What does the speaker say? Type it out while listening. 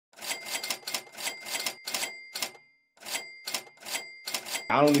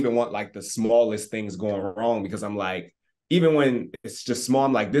I don't even want like the smallest things going wrong, because I'm like, even when it's just small,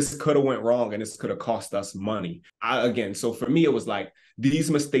 I'm like, this could have went wrong and this could have cost us money. So for me, it was like,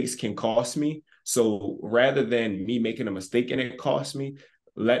 these mistakes can cost me. So rather than me making a mistake and it cost me,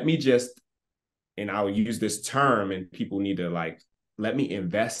 let me just, and I'll use this term and people need to like, let me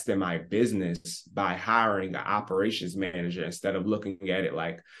invest in my business by hiring an operations manager instead of looking at it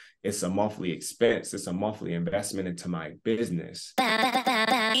like it's a monthly expense. It's a monthly investment into my business.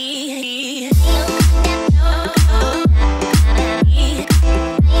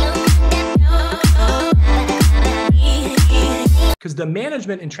 Because the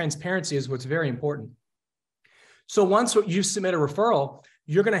management and transparency is what's very important. So once you submit a referral,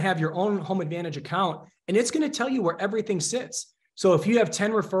 you're going to have your own Home Advantage account, and it's going to tell you where everything sits. So if you have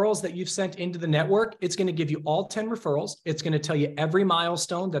 10 referrals that you've sent into the network, it's going to give you all 10 referrals. It's going to tell you every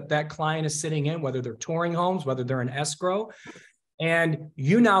milestone that that client is sitting in, whether they're touring homes, whether they're in escrow. And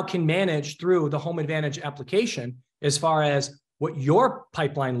you now can manage through the Home Advantage application as far as what your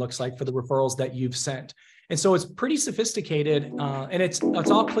pipeline looks like for the referrals that you've sent. And so it's pretty sophisticated, and it's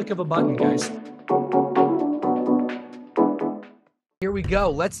all click of a button, guys. Here we go.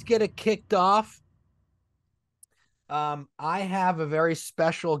 Let's get it kicked off. I have a very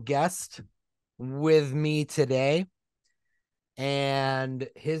special guest with me today, and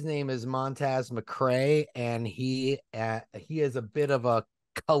his name is Montaz McCray, and he is a bit of a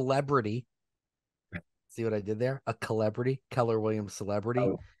celebrity. See what I did there? A celebrity, Keller Williams celebrity.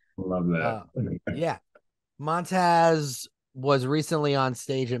 I love that. Yeah. Montaz was recently on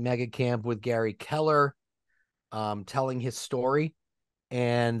stage at Mega Camp with Gary Keller, telling his story.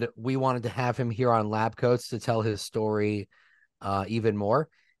 And we wanted to have him here on Lab Coats to tell his story even more.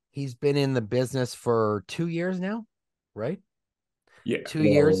 He's been in the business for 2 years now, right? Yeah. 2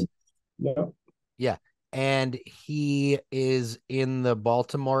 years. Yeah. Yeah. And he is in the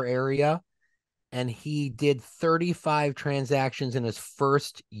Baltimore area, and he did 35 transactions in his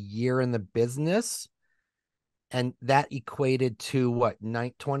first year in the business. And that equated to what,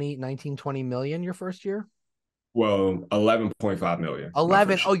 19, 20 million your first year? Well, 11.5 million.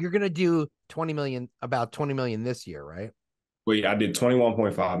 11. Oh, you're going to do 20 million, about 20 million this year, right? Well, yeah, I did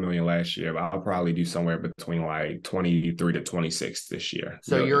 21.5 million last year, but I'll probably do somewhere between like 23 to 26 this year.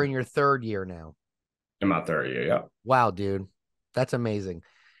 So you're in your third year now. In my third year, yeah. Wow, dude. That's amazing.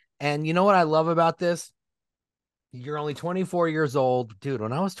 And you know what I love about this? You're only 24 years old. Dude,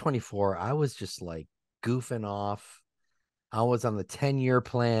 when I was 24, I was just like goofing off. I was on the 10-year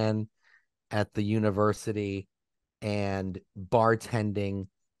plan at the university and bartending,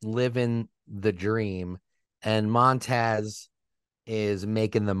 living the dream. And Montaz is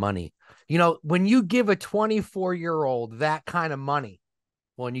making the money. You know, when you give a 24-year-old that kind of money,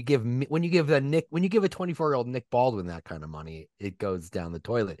 when you give a 24-year-old Nick Baldwin that kind of money, it goes down the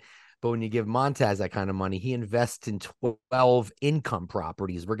toilet. But when you give Montaz that kind of money, he invests in 12 income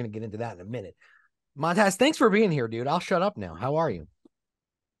properties. We're going to get into that in a minute. Montaz, thanks for being here, dude. I'll shut up now. How are you?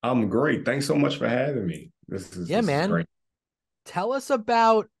 I'm great. Thanks so much for having me. This is great. Tell us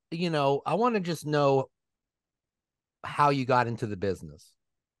about, I want to just know how you got into the business.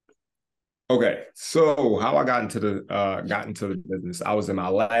 Okay, so how I got into the business, I was in my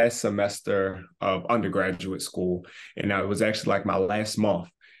last semester of undergraduate school, and it was actually like my last month.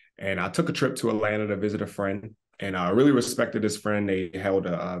 And I took a trip to Atlanta to visit a friend, and I really respected this friend. They held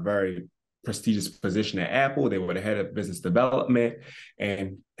a very prestigious position at Apple. They were the head of business development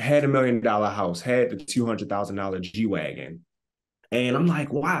and had $1 million house, had the $200,000 G-Wagon. And I'm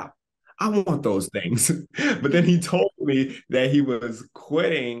like, wow, I want those things. But then he told me that he was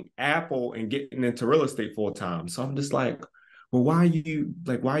quitting Apple and getting into real estate full time. So I'm just like, well, why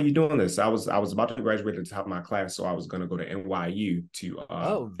are you doing this? I was about to graduate at the top of my class, so I was going to go to NYU to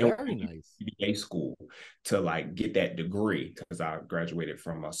very nice MBA school to like get that degree, because I graduated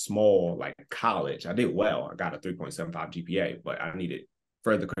from a small like college. I did well. I got a 3.75 GPA, but I needed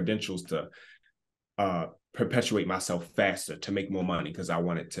further credentials to perpetuate myself faster to make more money, because I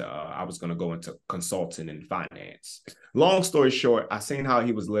was going to go into consulting and finance. Long story short, I seen how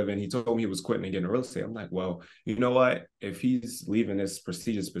he was living. He told me he was quitting and getting real estate. I'm like, well, you know what? If he's leaving this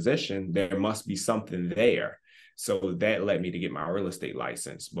prestigious position, there must be something there. So that led me to get my real estate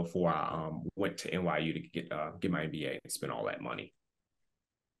license before I went to NYU to get my MBA and spend all that money.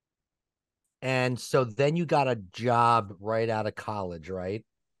 And so then you got a job right out of college, right?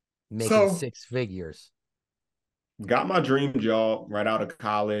 Making 6 figures. Got my dream job right out of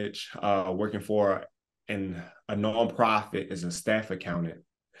college, working for a nonprofit as a staff accountant.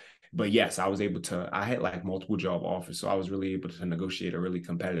 But yes, I had like multiple job offers, so I was really able to negotiate a really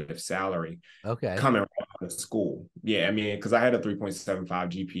competitive salary. Okay. Coming of school. Yeah, I mean, because I had a 3.75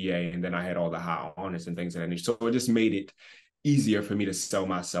 GPA, and then I had all the high honors and things of that nature. So it just made it easier for me to sell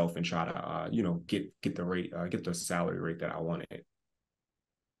myself and try to, get the rate, get the salary rate that I wanted.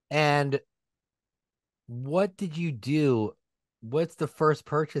 And what did you do? What's the first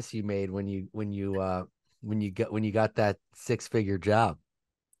purchase you made when you got that six-figure job?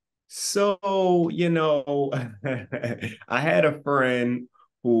 So, I had a friend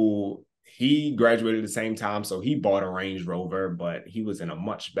who he graduated at the same time. So he bought a Range Rover, but he was in a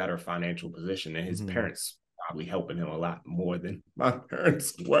much better financial position, and his Mhm. parents probably helping him a lot more than my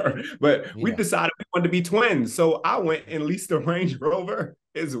parents were. But we Yeah, decided we wanted to be twins. So I went and leased a Range Rover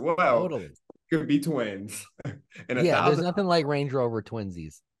as well. totally. Could be twins. And a Yeah, there's thousand nothing like Range Rover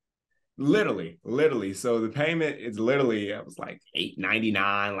twinsies. literally. So the payment is literally, it was like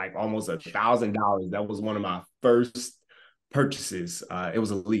 $899, like almost $1,000. That was one of my first purchases. It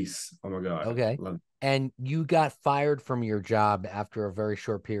was a lease. Oh my God. Okay. Love it. And you got fired from your job after a very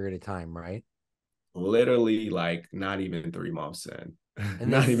short period of time, right? Literally like not even 3 months in. And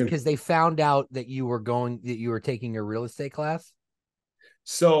they Not even. because they found out that you were taking a real estate class.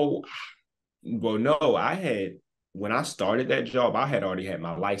 So, well, no, when I started that job, I had already had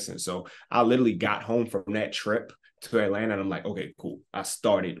my license. So I literally got home from that trip to Atlanta, and I'm like, okay, cool. I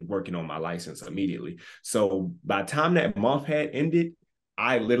started working on my license immediately. So by the time that month had ended,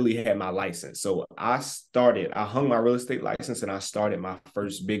 I literally had my license. So I hung my real estate license, and I started my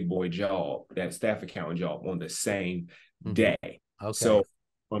first big boy job, that staff accountant job, on the same Mhm. day. Okay. So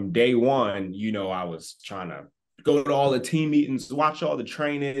from day one, I was trying to go to all the team meetings, watch all the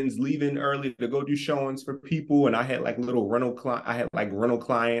trainings, leaving early to go do showings for people. And I had like rental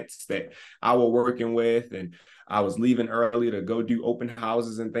clients that I was working with, and I was leaving early to go do open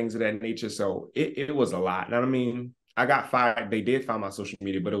houses and things of that nature. So it was a lot. And I mean, I got fired. They did find my social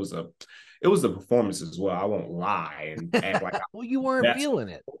media, but it was the performance as well. I won't lie and act like Well, you weren't that's feeling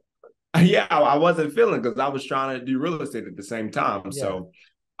it. yeah, I wasn't feeling, because I was trying to do real estate at the same time. Yeah. So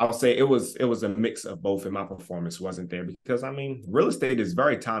I'll say it was a mix of both, and my performance wasn't there because I mean, real estate is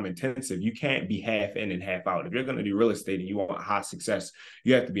very time intensive. You can't be half in and half out. If you're going to do real estate and you want high success,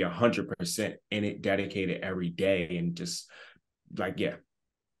 you have to be 100% in it, dedicated every day, and just like yeah.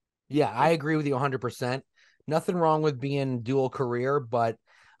 Yeah, I agree with you 100%. Nothing wrong with being dual career, but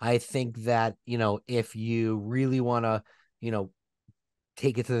I think that, if you really want to, you know,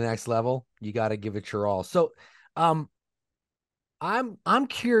 take it to the next level, you got to give it your all. So, um, I'm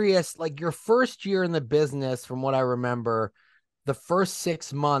curious, like your first year in the business, from what I remember, the first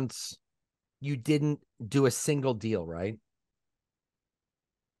 6 months, you didn't do a single deal, right?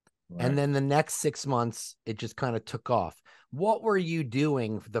 And Right. then the next 6 months, it just kind of took off. What were you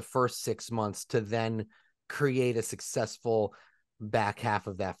doing for the first 6 months to then create a successful back half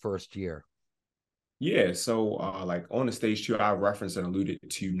of that first year? Yeah, so like on the stage too, I referenced and alluded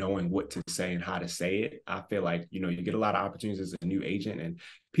to knowing what to say and how to say it. I feel like, you get a lot of opportunities as a new agent, and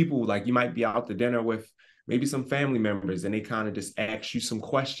people, like, you might be out to dinner with maybe some family members, and they kind of just ask you some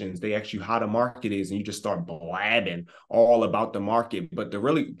questions. They ask you how the market is, and you just start blabbing all about the market. But the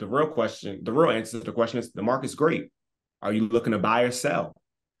real answer to the question is, the market's great. Are you looking to buy or sell?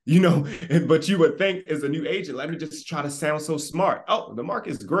 But you would think, as a new agent, let me just try to sound so smart. Oh, the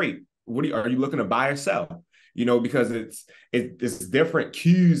market's great. Are you looking to buy or sell? Because it's different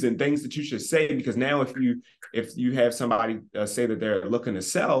cues and things that you should say. Because now, if you have somebody say that they're looking to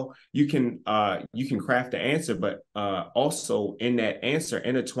sell, you can craft the answer, but also in that answer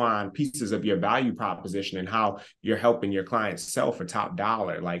intertwine pieces of your value proposition and how you're helping your clients sell for top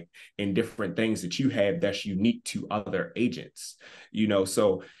dollar, like in different things that you have that's unique to other agents.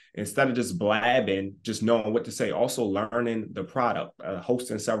 So instead of just blabbing, just knowing what to say, also learning the product,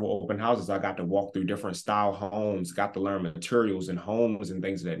 hosting several open houses. I got to walk through different style homes, got to learn materials and homes and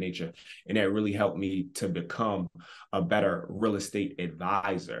things of that nature. And that really helped me to become a better real estate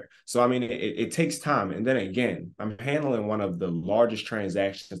advisor. So, I mean, it takes time. And then again, I'm handling one of the largest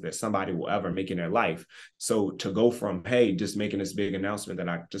transactions that somebody will ever make in their life. So to go from, hey, just making this big announcement that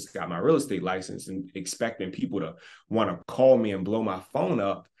I just got my real estate license, and expecting people to want to call me and blow my phone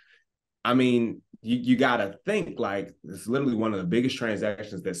up, I mean, you got to think, like, it's literally one of the biggest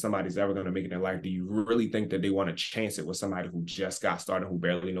transactions that somebody's ever going to make in their life. Do you really think that they want to chance it with somebody who just got started, who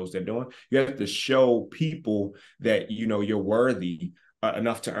barely knows what they're doing? You have to show people that, you're worthy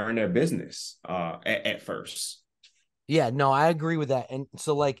enough to earn their business at first. Yeah, no, I agree with that. And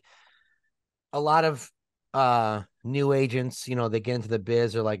so, like, a lot of new agents, they get into the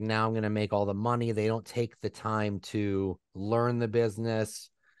biz, are like, now I'm going to make all the money. They don't take the time to learn the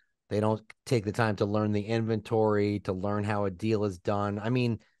business. They don't take the time to learn the inventory, to learn how a deal is done. I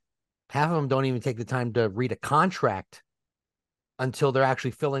mean, Half of them don't even take the time to read a contract until they're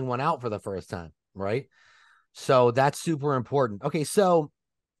actually filling one out for the first time, right? So that's super important. Okay, so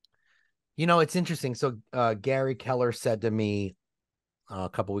it's interesting. So Gary Keller said to me a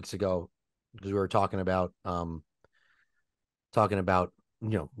couple weeks ago, because we were talking about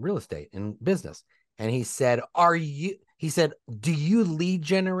real estate and business, and he said, do you lead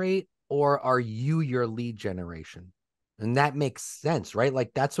generate, or are you your lead generation? And that makes sense, right?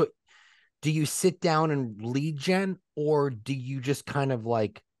 Like, that's what, do you sit down and lead gen, or do you just kind of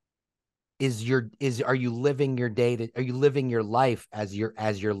like, are you living your life as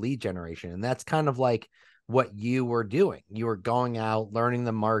your lead generation? And that's kind of like what you were doing. You were going out, learning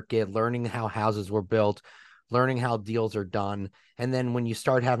the market, learning how houses were built, learning how deals are done. And then when you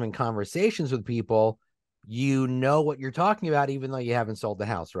start having conversations with people, you know what you're talking about, even though you haven't sold the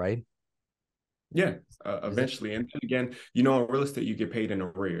house, right? Yeah, eventually. And again, in real estate, you get paid in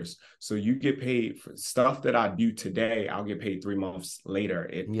arrears. So you get paid for stuff that I do today, I'll get paid 3 months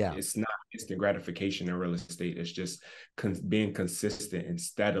later. Yeah. It's not instant gratification in real estate. It's just being consistent and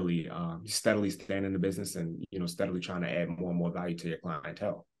steadily staying in the business and, steadily trying to add more and more value to your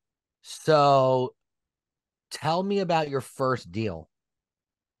clientele. So tell me about your first deal.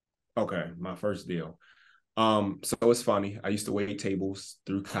 Okay, my first deal. So it's funny. I used to wait tables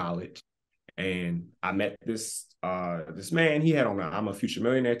through college. And I met this man. He had on a "I'm a Future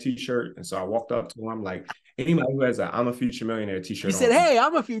Millionaire" t-shirt, and so I walked up to him. I'm like, anybody who has a "I'm a Future Millionaire" You t-shirt said, on, "Hey,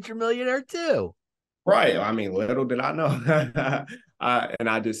 I'm a future millionaire too." right? I mean, little did I know. And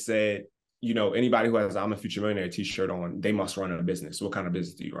I just said, anybody who has a "I'm a Future Millionaire" t-shirt on, they must run a business. What kind of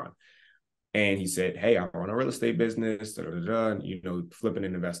business do you run? And he said, "Hey, I run a real estate business, flipping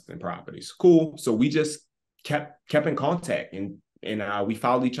and investing in properties." Cool. So we just kept in contact, and we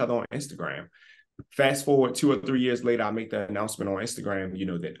followed each other on Instagram. Fast forward 2 or 3 years later, I make the announcement on Instagram,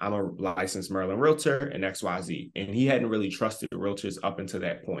 that I'm a licensed Maryland realtor and XYZ. And he hadn't really trusted realtors up until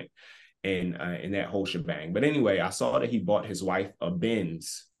that point in that whole shebang. But anyway, I saw that he bought his wife a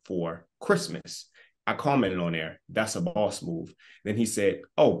Benz for Christmas. I commented on there, "That's a boss move." Then he said,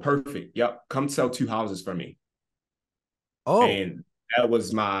 "Oh, perfect. Yep. Come sell 2 houses for me." Oh, And that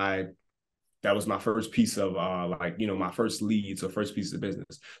was my first piece of my first leads or first piece of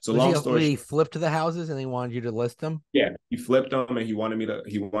business. So long story he short, flipped the houses and he wanted you to list them? yeah, he flipped them and he wanted me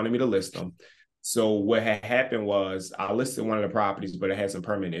to list them. So what had happened was I listed one of the properties, but it had some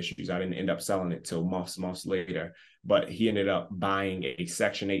permit issues. I didn't end up selling it till months later. But he ended up buying a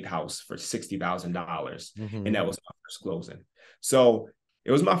Section 8 house for $60,000. And that was my first closing. So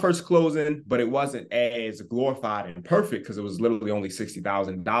it was my first closing, but it wasn't as glorified and perfect because it was literally only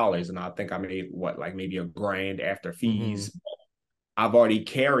 $60,000. And I think I made maybe $1,000 after fees. I've already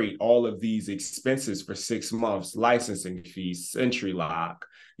carried all of these expenses for 6 months: licensing fees, Century Lock,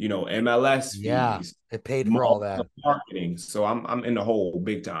 MLS Yeah, fees, it paid for all that. marketing. So I'm in the hole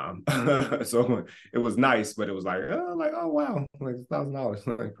big time. So it was nice, but it was oh wow, like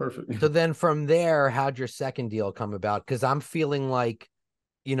 $1,000, like perfect. So then from there, how'd your second deal come about? Because I'm feeling like,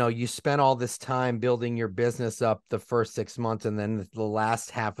 you spent all this time building your business up the first 6 months, and then the last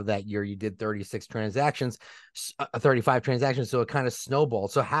half of that year, you did 35 transactions. So it kind of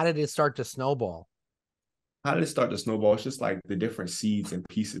snowballed. So how did it start to snowball? How did it start to snowball? It's just like the different seeds and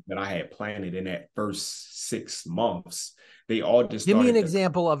pieces that I had planted in that first 6 months. They all just Give me an started to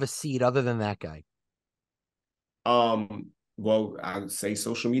example of a seed other than that guy. Well, I would say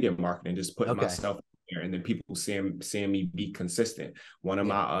social media marketing, just putting Okay. myself there, and then people seeing me be consistent. One of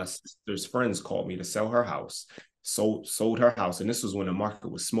Yeah. my sister's friends called me to sell her house, sold her house, and this was when the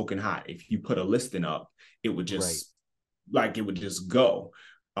market was smoking hot. If you put a listing up, it would Right. just go.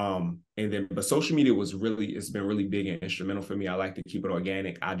 But social media it's been really big and instrumental for me. I like to keep it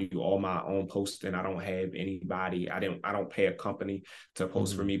organic. I do all my own posting. I don't have anybody. I don't pay a company to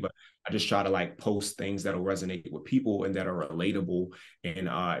post for me, but I just try to post things that'll resonate with people and that are relatable,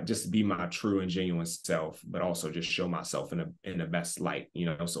 and just be my true and genuine self, but also just show myself in the best light.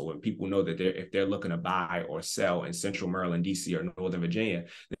 So when people know that if they're looking to buy or sell in Central Maryland, DC, or Northern Virginia,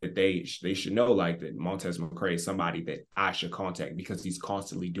 that they should know that Montez McCray is somebody that I should contact because he's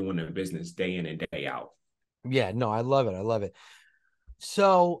constantly doing the business day in and day out. Yeah, no, I love it. I love it.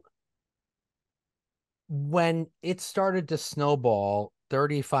 So when it started to snowball,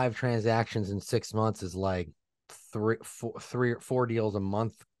 35 transactions in 6 months is like three or four deals a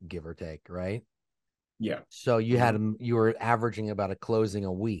month, give or take, right? Yeah. So you were averaging about a closing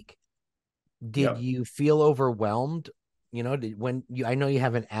a week. Did Yep. you feel overwhelmed? I know you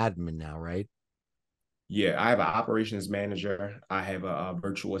have an admin now, right? Yeah, I have an operations manager. I have a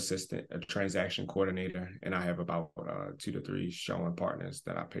virtual assistant, a transaction coordinator, and I have about 2 to 3 showing partners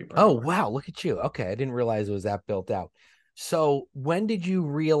that I pay per Oh, door. wow. Look at you. Okay. I didn't realize it was that built out. So when did you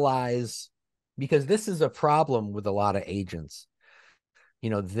realize, because this is a problem with a lot of agents,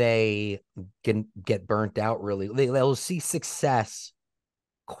 they can get burnt out really. They'll see success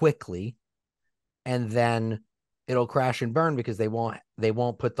quickly and then it'll crash and burn because they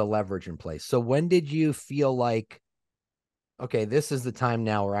won't put the leverage in place. So when did you feel like, okay, this is the time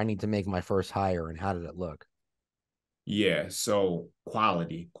now where I need to make my first hire, and how did it look? Yeah, so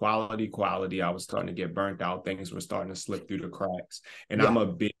quality. I was starting to get burnt out. Things were starting to slip through the cracks. And Yeah. I'm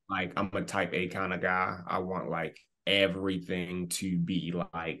a type A kind of guy. I want like everything to be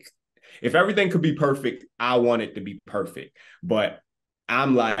like, if everything could be perfect, I want it to be perfect. But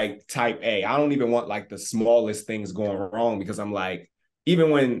I'm like type A. I don't even want like the smallest things going wrong because I'm like, even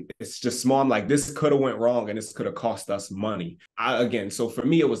when it's just small, I'm like, this could have went wrong and this could have cost us money. So for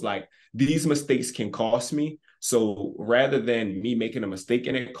me, it was like, these mistakes can cost me. So rather than me making a mistake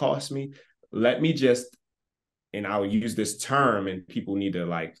and it cost me, let me just, and I'll use this term and people need to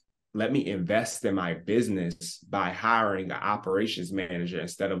like, let me invest in my business by hiring an operations manager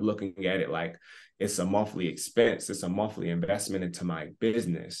instead of looking at it like it's a monthly expense. It's a monthly investment into my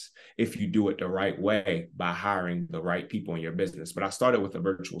business if you do it the right way by hiring the right people in your business. But I started with a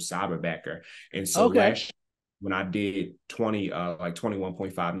virtual cyberbacker. And so Okay. last year, when I did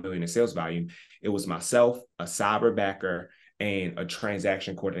 21.5 million in sales volume, it was myself, a cyberbacker, and a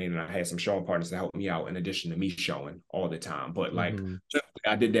transaction coordinator. And I had some showing partners to help me out in addition to me showing all the time. But like Mm-hmm.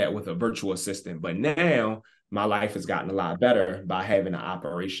 I did that with a virtual assistant. But now my life has gotten a lot better by having an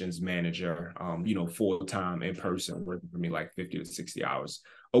operations manager, full time in person, working for me like 50 to 60 hours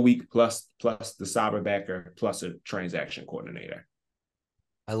a week, plus the cyberbacker, plus a transaction coordinator.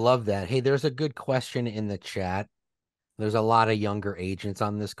 I love that. Hey, there's a good question in the chat. There's a lot of younger agents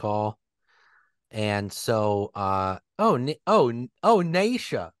on this call. And so,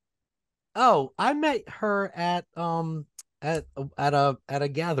 Naisha. Oh, I met her at a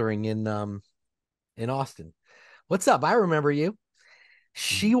gathering in Austin. What's up? I remember you.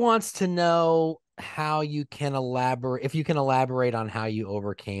 She wants to know how you can elaborate, if you can elaborate on how you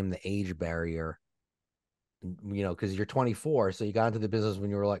overcame the age barrier, because you're 24, so you got into the business when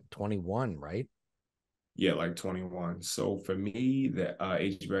you were like 21, right? Yeah, like 21. So for me, the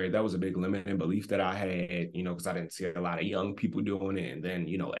age barrier, that was a big limiting belief that I had, because I didn't see a lot of young people doing it. And then,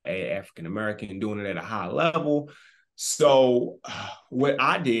 African American doing it at a high level. So what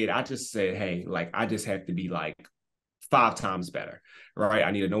I did, I just said, hey, like, I just have to be like 5 times better, right?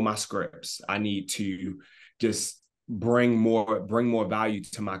 I need to know my scripts. I need to just bring more value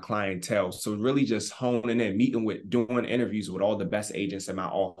to my clientele. So really just honing in, doing interviews with all the best agents in my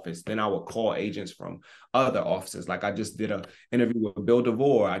office. Then I would call agents from other offices. Like I just did a interview with Bill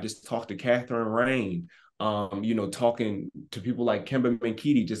DeVore. I just talked to Catherine Rain. Talking to people like Kimber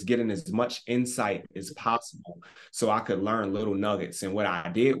Minkiti, just getting as much insight as possible so I could learn little nuggets. And what I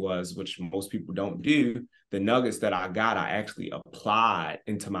did was, which most people don't do, the nuggets that I got, I actually applied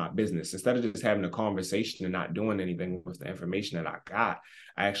into my business. Instead of just having a conversation and not doing anything with the information that I got,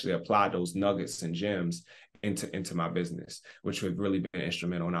 I actually applied those nuggets and gems into my business, which have really been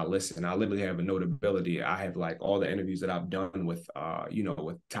instrumental. And I literally have a notability. I have like all the interviews that I've done with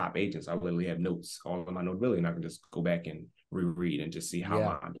with top agents. I literally have notes, all of my notability, and I can just go back and reread and just see how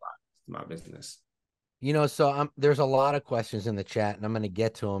Yeah. my business. So there's a lot of questions in the chat, and I'm going to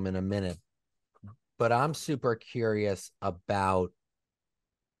get to them in a minute. But I'm super curious about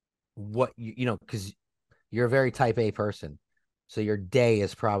what because you're a very type A person. So your day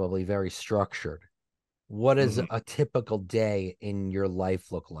is probably very structured. What does Mm-hmm. a typical day in your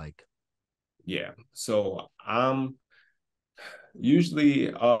life look like? Yeah. So I'm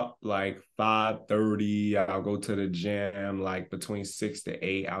usually up like 5:30. I'll go to the gym like between 6 to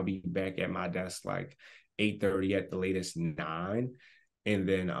 8. I'll be back at my desk like 8:30 at the latest 9. And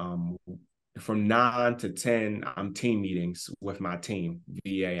then from 9 to 10, I'm team meetings with my team,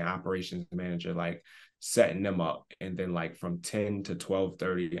 VA and operations manager, like setting them up. And then like from 10 to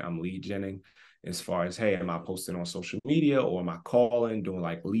 12:30, I'm lead genning as far as, hey, am I posting on social media or am I calling, doing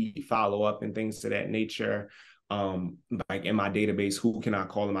like lead follow-up and things of that nature? Like in my database, who can I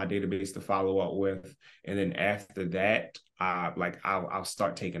call in my database to follow up with? And then after that, I'll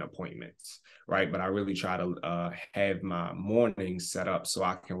start taking appointments, right? But I really try to have my mornings set up so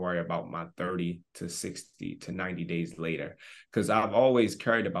I can worry about my 30 to 60 to 90 days later. Because I've always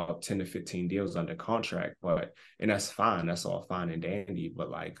carried about 10 to 15 deals under contract, and that's fine. That's all fine and dandy. But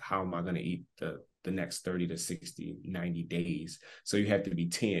like, how am I going to eat the next 30 to 60, 90 days? So you have to be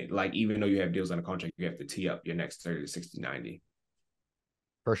 10, like, even though you have deals under contract, you have to tee up your next 30 to 60, 90.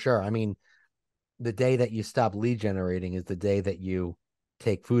 For sure. I mean, the day that you stop lead generating is the day that you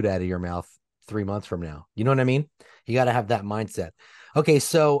take food out of your mouth 3 months from now. You know what I mean? You got to have that mindset. Okay.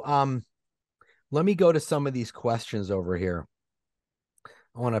 So, let me go to some of these questions over here.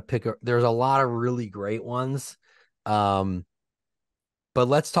 I want to there's a lot of really great ones. But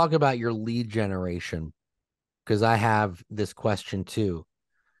let's talk about your lead generation, because I have this question too.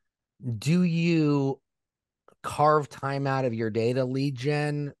 Do you carve time out of your day to lead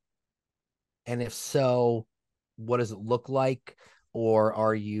gen? And if so, what does it look like? Or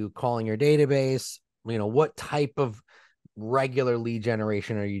are you calling your database? What type of regular lead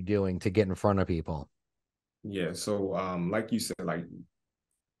generation are you doing to get in front of people? Yeah. So, like you said, like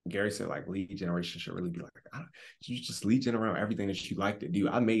Gary said, like, lead generation should really be like, you just lead gen around everything that you like to do.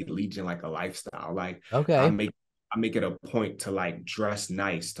 I made lead gen like a lifestyle. Like, I Okay. make it a point to like dress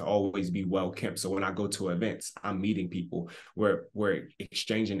nice, to always be well kept. So when I go to events, I'm meeting people, we're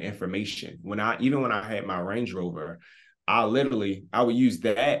exchanging information. Even when I had my Range Rover, I would use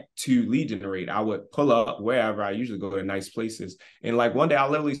that to lead generate. I would pull up wherever. I usually go to nice places. And like one day I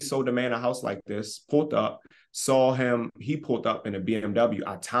literally sold a man a house like this, pulled up, saw him, he pulled up in a BMW.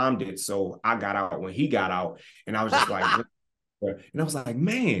 I timed it so I got out when he got out. And I was just like, and I was like,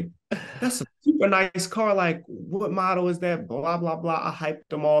 man, that's a super nice car. Like, what model is that? Blah, blah, blah. I hyped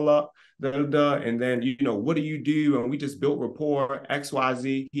them all up. And then, what do you do? And we just built rapport,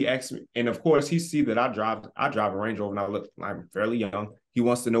 XYZ. He asked me, and of course, he see that I drive a Range Rover and I'm fairly young. He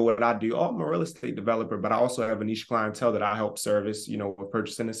wants to know what I do. Oh, I'm a real estate developer, but I also have a niche clientele that I help service, with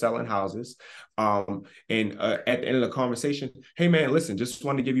purchasing and selling houses. And at the end of the conversation, hey man, listen, just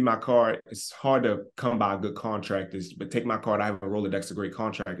wanted to give you my card. It's hard to come by good contractors, but take my card. I have a Rolodex of great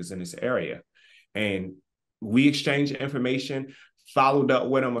contractors in this area. And we exchanged information, followed up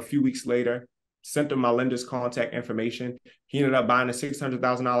with him a few weeks later, sent him my lender's contact information. He ended up buying a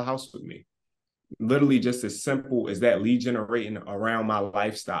 $600,000 house with me. Literally just as simple as that, lead generating around my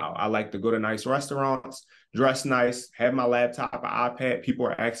lifestyle. I like to go to nice restaurants, dress nice, have my laptop, an iPad. People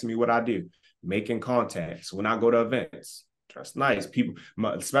are asking me what I do, making contacts. When I go to events, dress nice. People,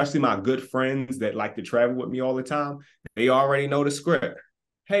 especially my good friends that like to travel with me all the time, they already know the script.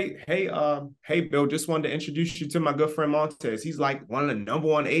 Hey, Bill, just wanted to introduce you to my good friend Montez. He's like one of the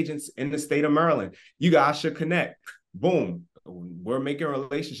 #1 agents in the state of Maryland. You guys should connect. Boom. We're making a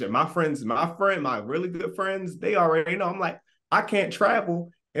relationship. My really good friends, they already know. I'm like, I can't travel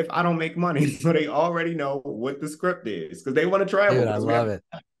if I don't make money. So they already know what the script is because they want to travel. Dude, I love it.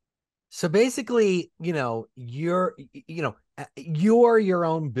 So basically, you're your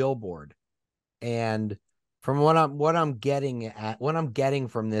own billboard. And from what I'm getting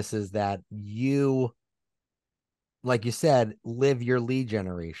from this is that you, like you said, live your lead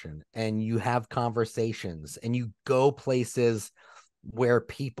generation and you have conversations and you go places where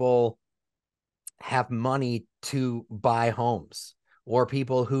people have money to buy homes or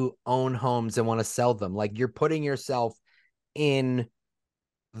people who own homes and want to sell them. Like, you're putting yourself in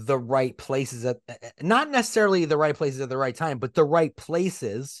the right places not necessarily the right places at the right time, but the right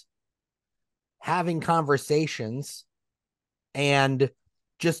places, having conversations and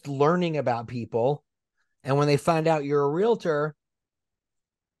just learning about people. And when they find out you're a realtor,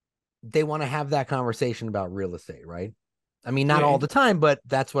 they want to have that conversation about real estate, right? I mean, not all the time, but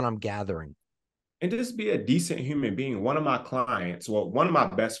that's what I'm gathering. And just be a decent human being. One of my clients, one of my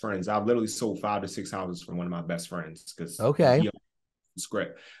best friends, I've literally sold 5 to 6 houses from one of my best friends because okay. he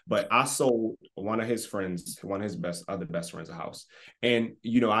script. But I sold one of his other best friends a house. And,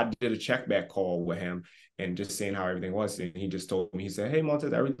 I did a check back call with him and just saying how everything was. And he just told me, he said, hey,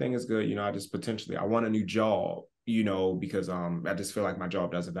 Montez, everything is good. I want a new job, because I just feel like my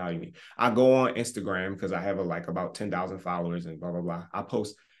job doesn't value me. I go on Instagram because I have about 10,000 followers and blah, blah, blah. I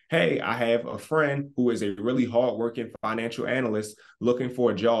post, hey, I have a friend who is a really hardworking financial analyst looking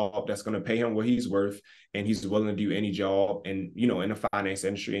for a job that's going to pay him what he's worth, and he's willing to do any job and, in the finance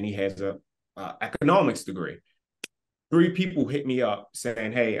industry, and he has a economics degree. 3 people hit me up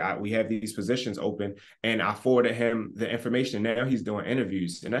saying, hey, we have these positions open, and I forwarded him the information. Now he's doing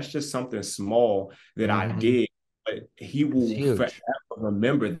interviews, and that's just something small that I did, but he will forever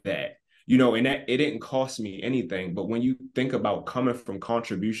remember that. and that it didn't cost me anything. But when you think about coming from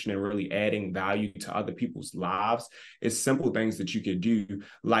contribution and really adding value to other people's lives, it's simple things that you could do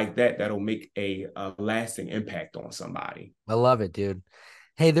like that that'll make a lasting impact on somebody. I love it, dude.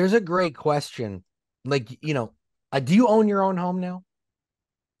 Hey, there's a great question. Like, do you own your own home now?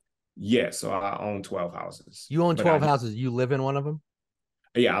 Yeah, so I own 12 houses. You own But 12 houses. You live in one of them?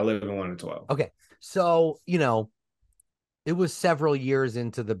 yeah, I live in one of 12. Okay. So, it was several years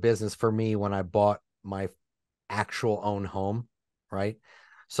into the business for me when I bought my actual own home, right?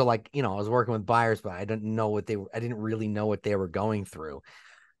 So like, I was working with buyers, but I didn't really know what they were going through.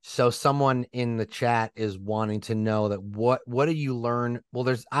 So someone in the chat is wanting to know that what do you learn?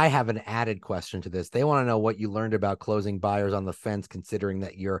 Well, I have an added question to this. They want to know what you learned about closing buyers on the fence, considering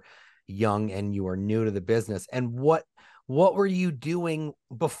that you're young and you are new to the business. And what were you doing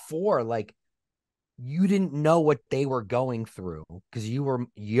before? Like, you didn't know what they were going through because you were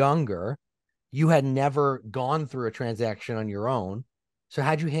younger. You had never gone through a transaction on your own. So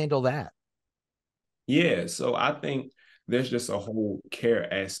how'd you handle that? Yeah, so I think there's just a whole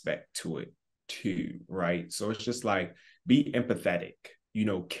care aspect to it too, right? So it's just like be empathetic,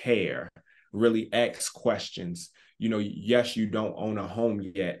 care, really ask questions. Yes, you don't own a home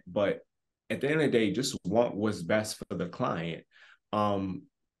yet, but at the end of the day, just want what's best for the client.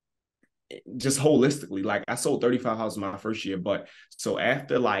 Just holistically, like I sold 35 houses my first year, but so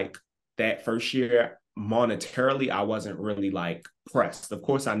after like that first year, monetarily, I wasn't really like pressed. Of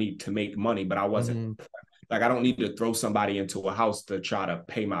course, I need to make money, but I wasn't like, I don't need to throw somebody into a house to try to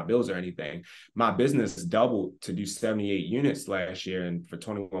pay my bills or anything. My business doubled to do 78 units last year and for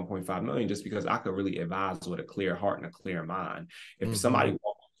 21.5 million, just because I could really advise with a clear heart and a clear mind. If somebody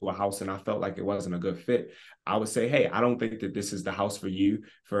walked to a house and I felt like it wasn't a good fit, I would say, hey, I don't think that this is the house for you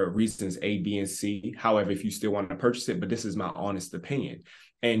for reasons A, B, and C. However, if you still want to purchase it, but this is my honest opinion.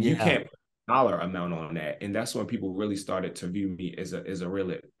 And you can't put a dollar amount on that. And that's when people really started to view me as a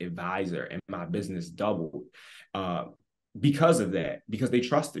real advisor, and my business doubled because of that, because they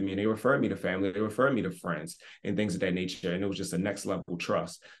trusted me and they referred me to family, they referred me to friends and things of that nature. And it was just a next level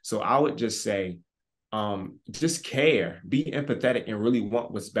trust. So I would just say, just care, be empathetic, and really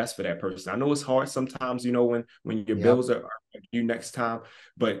want what's best for that person. I know it's hard sometimes, when your bills are due next time,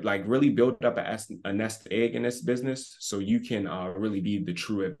 but like really build up a nest egg in this business so you can really be the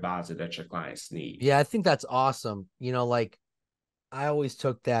true advisor that your clients need. Yeah, I think that's awesome. Like I always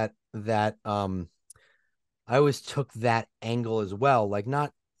took that angle as well. Like,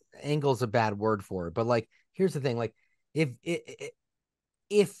 not angle is a bad word for it, but like, here's the thing. Like,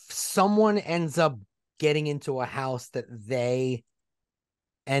 if someone ends up getting into a house that they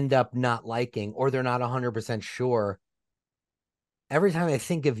end up not liking, or they're not 100% sure, every time I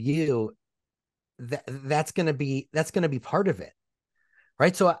think of you, that's going to be part of it.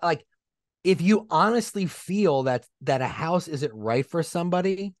 Right. So like, if you honestly feel that a house isn't right for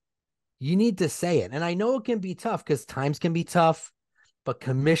somebody, you need to say it. And I know it can be tough because times can be tough, but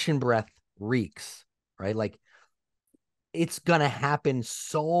commission breath reeks, right? Like, it's going to happen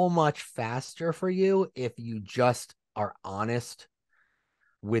so much faster for you if you just are honest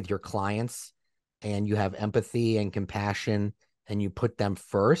with your clients and you have empathy and compassion and you put them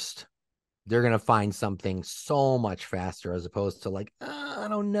first. They're going to find something so much faster, as opposed to like, I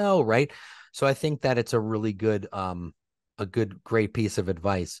don't know. Right. So I think that it's a really good, great piece of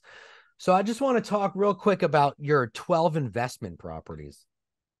advice. So I just want to talk real quick about your 12 investment properties.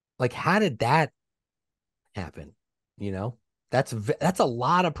 Like, how did that happen? That's a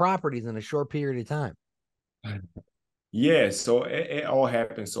lot of properties in a short period of time. Yeah, so it all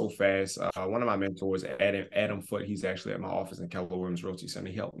happened so fast. One of my mentors, Adam Foote, he's actually at my office in Keller Williams Realty Center.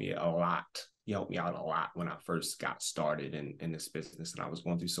 He helped me a lot. He helped me out a lot when I first got started in this business. And I was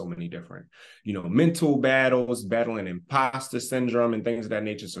going through so many different, mental battles, battling imposter syndrome and things of that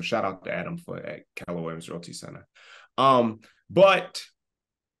nature. So shout out to Adam Foote at Keller Williams Realty Center. But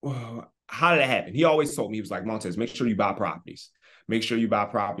how did it happen? He always told me, he was like, Montez, make sure you buy properties. Make sure you buy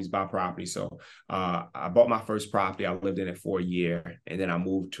properties. So I bought my first property. I lived in it for a year, and then I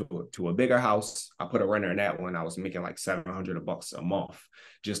moved to a bigger house. I put a renter in that one. I was making like $700 a month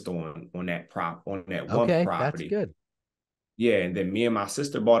just on that one property. That's good. Yeah, and then me and my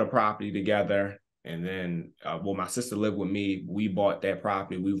sister bought a property together, and then my sister lived with me. We bought that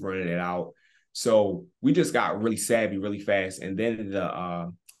property. We rented it out. So we just got really savvy really fast. And then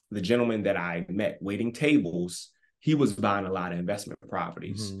the gentleman that I met waiting tables, he was buying a lot of investment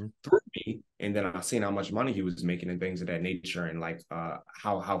properties through me. And then I seen how much money he was making and things of that nature, and like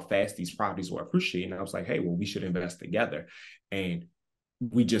how fast these properties were appreciating. I was like, hey, well, we should invest together. And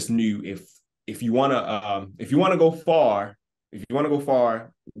we just knew if you want to go far, if you want to go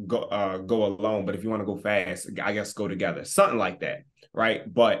far, go alone. But if you want to go fast, I guess go together, something like that, right?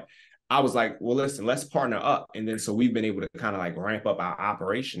 But I was like, well, listen, let's partner up. And then so we've been able to kind of like ramp up our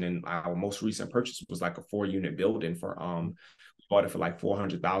operation. And our most recent purchase was like a 4-unit building for bought it for like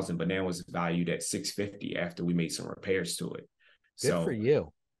 400,000, but now it's valued at 650 after we made some repairs to it. Good for So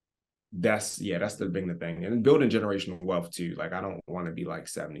you. that's the big thing. And building generational wealth too. Like I don't want to be like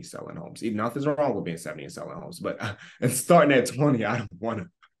 70 selling homes. Even nothing's wrong with being 70 and selling homes, but and starting at 20, I don't want to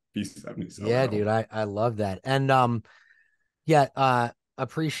be 70 selling Yeah, homes. dude, I love that. And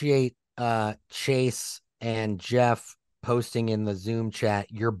appreciate Chase and Jeff posting in the Zoom chat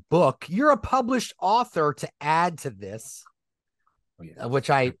your book. You're a published author to add to this, Oh, yes. which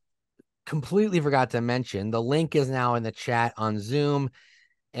I completely forgot to mention. The link is now in the chat on Zoom,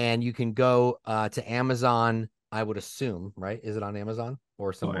 and you can go to Amazon, I would assume, right? Is it on Amazon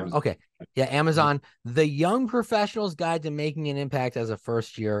or somewhere? Amazon. Okay. Yeah, Amazon, The Young Professional's Guide to Making an Impact as a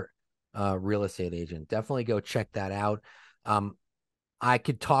First-Year Real Estate Agent. Definitely go check that out. I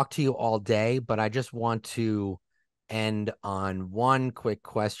could talk to you all day, but I just want to end on one quick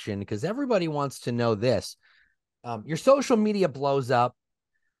question because everybody wants to know this. Your social media blows up.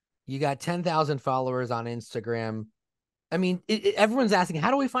 You got 10,000 followers on Instagram. I mean, everyone's asking,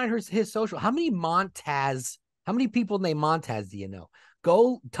 how do we find his social? How many people named Montaz do you know?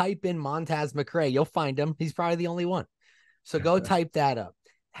 Go type in Montaz McRae. You'll find him. He's probably the only one. So go type that up.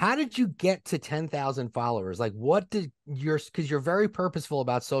 How did you get to 10,000 followers? Like because you're very purposeful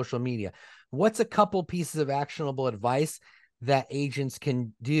about social media. What's a couple pieces of actionable advice that agents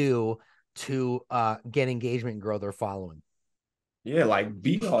can do to get engagement and grow their following? Yeah, like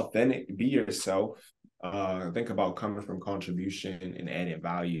be authentic, be yourself. Think about coming from contribution and adding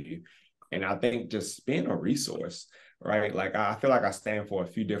value. And I think just being a resource, right? Like I feel like I stand for a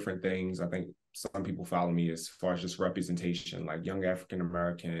few different things. I think some people follow me as far as just representation, like young African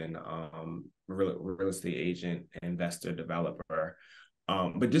American, real estate agent, investor, developer.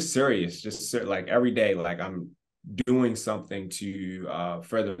 But just serious, like every day, like I'm doing something to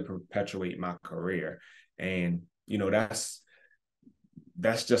further perpetuate my career. And that's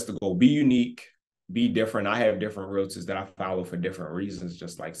just the goal. Be unique, be different. I have different realtors that I follow for different reasons.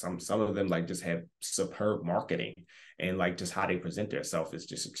 Just like some of them like just have superb marketing and like just how they present themselves is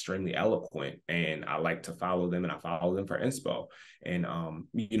just extremely eloquent. And I like to follow them and I follow them for inspo. And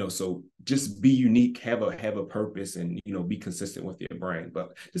so just be unique, have a purpose and be consistent with your brand.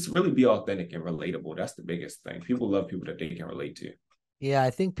 But just really be authentic and relatable. That's the biggest thing. People love people that they can relate to. Yeah,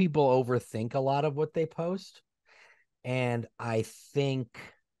 I think people overthink a lot of what they post. And I think,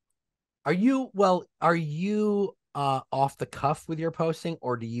 are you off the cuff with your posting,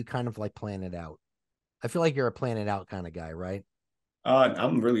 or do you kind of like plan it out? I feel like you're a plan it out kind of guy, right?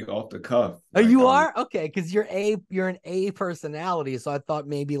 I'm really off the cuff. Oh, Like you are? Okay, because you're an A personality. So I thought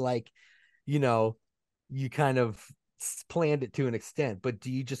maybe like, you kind of planned it to an extent, but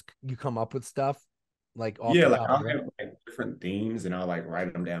do you come up with stuff like off Yeah, the like top of I'll your head? have like different themes and I'll like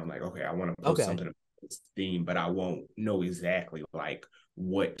write them down. Like, okay, I want to post Okay. something about this theme, but I won't know exactly like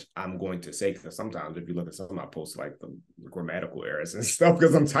what I'm going to say. Because sometimes if you look at some of my posts, like the grammatical errors and stuff,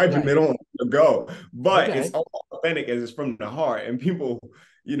 because I'm typing Right. it on the go. But it's Okay. all authentic and it's from the heart. And people,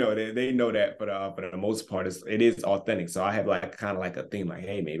 they know that for the most part, it is authentic. So I have like kind of like a theme, like,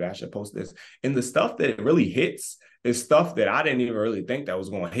 hey, maybe I should post this. And the stuff that really hits is stuff that I didn't even really think that was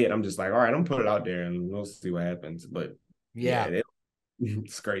going to hit. I'm just like, all right, I'm gonna put it out there and we'll see what happens. But Yeah, yeah,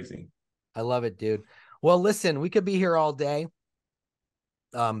 it's crazy. I love it, dude. Well, listen, we could be here all day.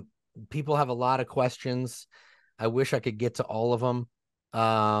 People have a lot of questions. I wish I could get to all of them,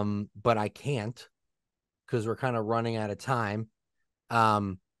 but I can't because we're kind of running out of time.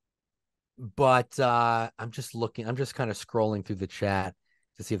 But I'm just kind of scrolling through the chat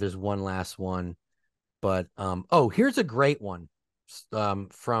to see if there's one last one. But here's a great one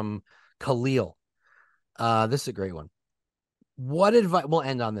from Khalil. This is a great one. What advice? We'll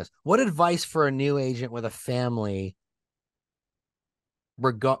end on this. What advice for a new agent with a family?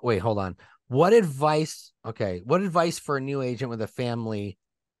 Wait, hold on. What advice? Okay, what advice for a new agent with a family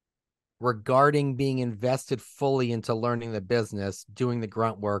regarding being invested fully into learning the business, doing the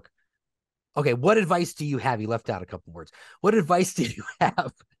grunt work? Okay, what advice do you have? You left out a couple words. What advice do you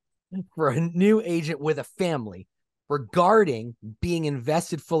have for a new agent with a family regarding being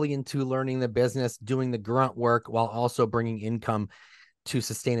invested fully into learning the business, doing the grunt work while also bringing income to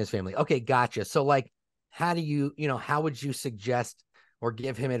sustain his family? Okay, gotcha. So like, how do how would you suggest or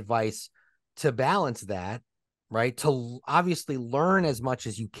give him advice to balance that, right? To obviously learn as much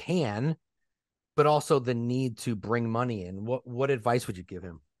as you can, but also the need to bring money in. What advice would you give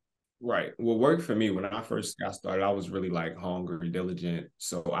him? Right. What worked for me when I first got started, I was really like hungry, diligent.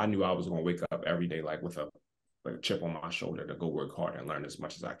 So I knew I was going to wake up every day like with a like a chip on my shoulder to go work hard and learn as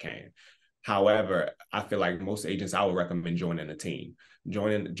much as I can. However, I feel like most agents, I would recommend joining a team.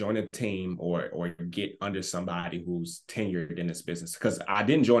 Join a team or get under somebody who's tenured in this business. Because I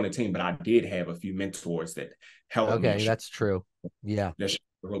didn't join a team, but I did have a few mentors that helped me Okay, that's true. Yeah. that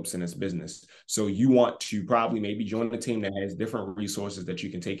ropes in this business. So you want to probably maybe join a team that has different resources that you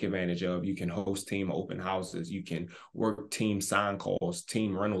can take advantage of. You can host team open houses. You can work team sign calls,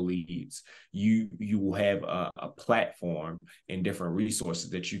 team rental leads. You will have a platform and different resources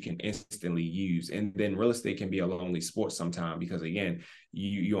that you can instantly use. And then real estate can be a lonely sport sometimes because again,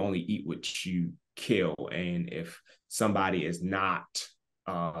 you only eat what you kill. And if somebody is not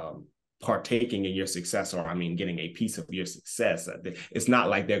partaking in your success, or I mean, getting a piece of your success, it's not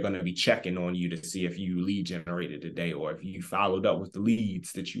like they're going to be checking on you to see if you lead generated today or if you followed up with the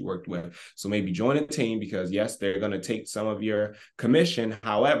leads that you worked with. So maybe join a team because yes, they're going to take some of your commission.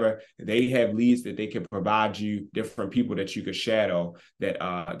 However, they have leads that they can provide you, different people that you could shadow that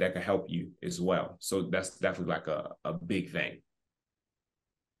that can help you as well. So that's definitely like a big thing.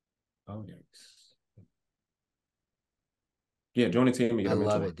 Oh, yes. Yeah, join a team and get I a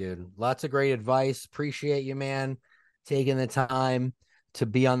love mentor. it, dude. Lots of great advice. Appreciate you, man, taking the time to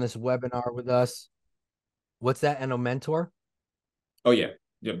be on this webinar with us. What's that? And a mentor? Oh yeah,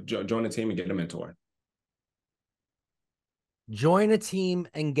 join a team and get a mentor. Join a team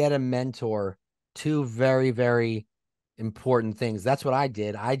and get a mentor. Two very, very important things. That's what I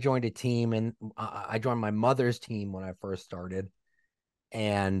did. I joined a team, and I joined my mother's team when I first started,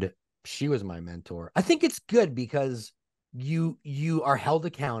 and she was my mentor. I think it's good because you are held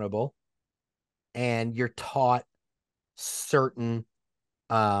accountable and you're taught certain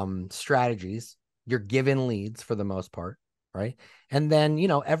strategies. You're given leads for the most part, right? And then,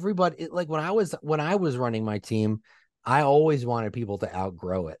 everybody, like when I was running my team, I always wanted people to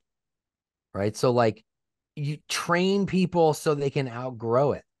outgrow it, right? So like you train people so they can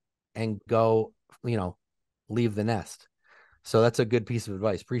outgrow it and go, leave the nest. So that's a good piece of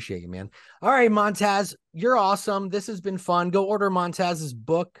advice. Appreciate you, man. All right, Montaz, you're awesome. This has been fun. Go order Montaz's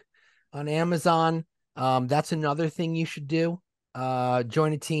book on Amazon. That's another thing you should do.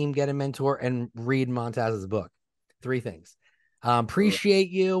 Join a team, get a mentor, and read Montaz's book. 3 things. Appreciate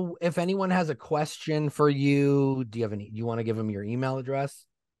you. If anyone has a question for you, do you want to give them your email address?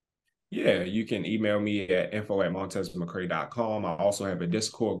 Yeah, you can email me at info@montezmccray.com. I also have a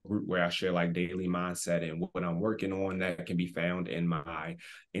Discord group where I share like daily mindset and what I'm working on that can be found in my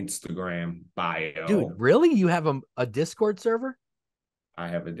Instagram Dude, bio. really? You have a Discord server? I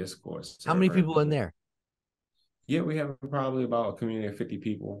have a Discord How many server. people in there? Yeah, we have probably about a community of 50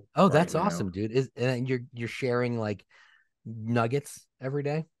 people Oh, right that's now. awesome, dude. And you're sharing like nuggets every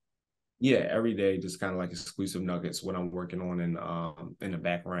day? Yeah, every day, just kind of like exclusive nuggets, what I'm working on in the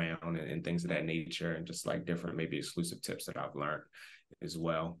background and things of that nature, and just like different maybe exclusive tips that I've learned as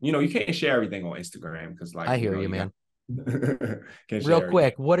well. You can't share everything on Instagram because like I hear you, you got man. can't Real share everything.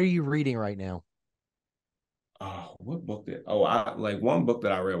 quick, what are you reading right now? Oh, what book did? Oh, I like one book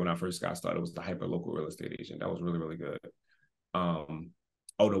that I read when I first got started was The Hyper Local Real Estate Agent. That was really, really good. Um,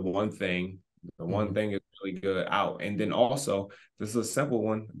 oh, the one Mhm. thing is really good out. And then also, this is a simple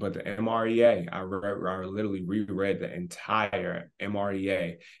one, but the MREA, I literally reread the entire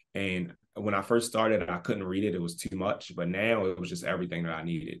MREA. And when I first started, I couldn't read it. It was too much, but now it was just everything that I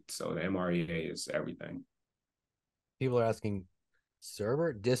needed. So the MREA is everything. People are asking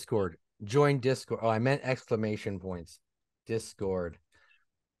server, Discord, join Discord. Oh, I meant exclamation points. Discord.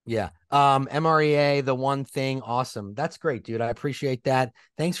 Yeah. MREA, the one thing. Awesome. That's great, dude. I appreciate that.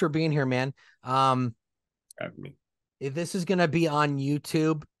 Thanks for being here, man. Have me. This is going to be on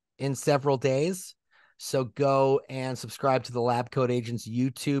YouTube in several days. So go and subscribe to the LabCoatAgents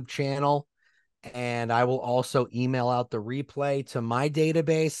YouTube channel. And I will also email out the replay to my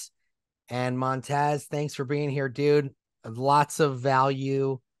database. And Montaz, thanks for being here, dude. Lots of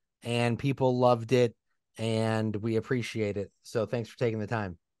value and people loved it. And we appreciate it. So thanks for taking the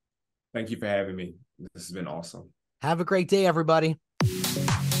time. Thank you for having me. This has been awesome. Have a great day, everybody.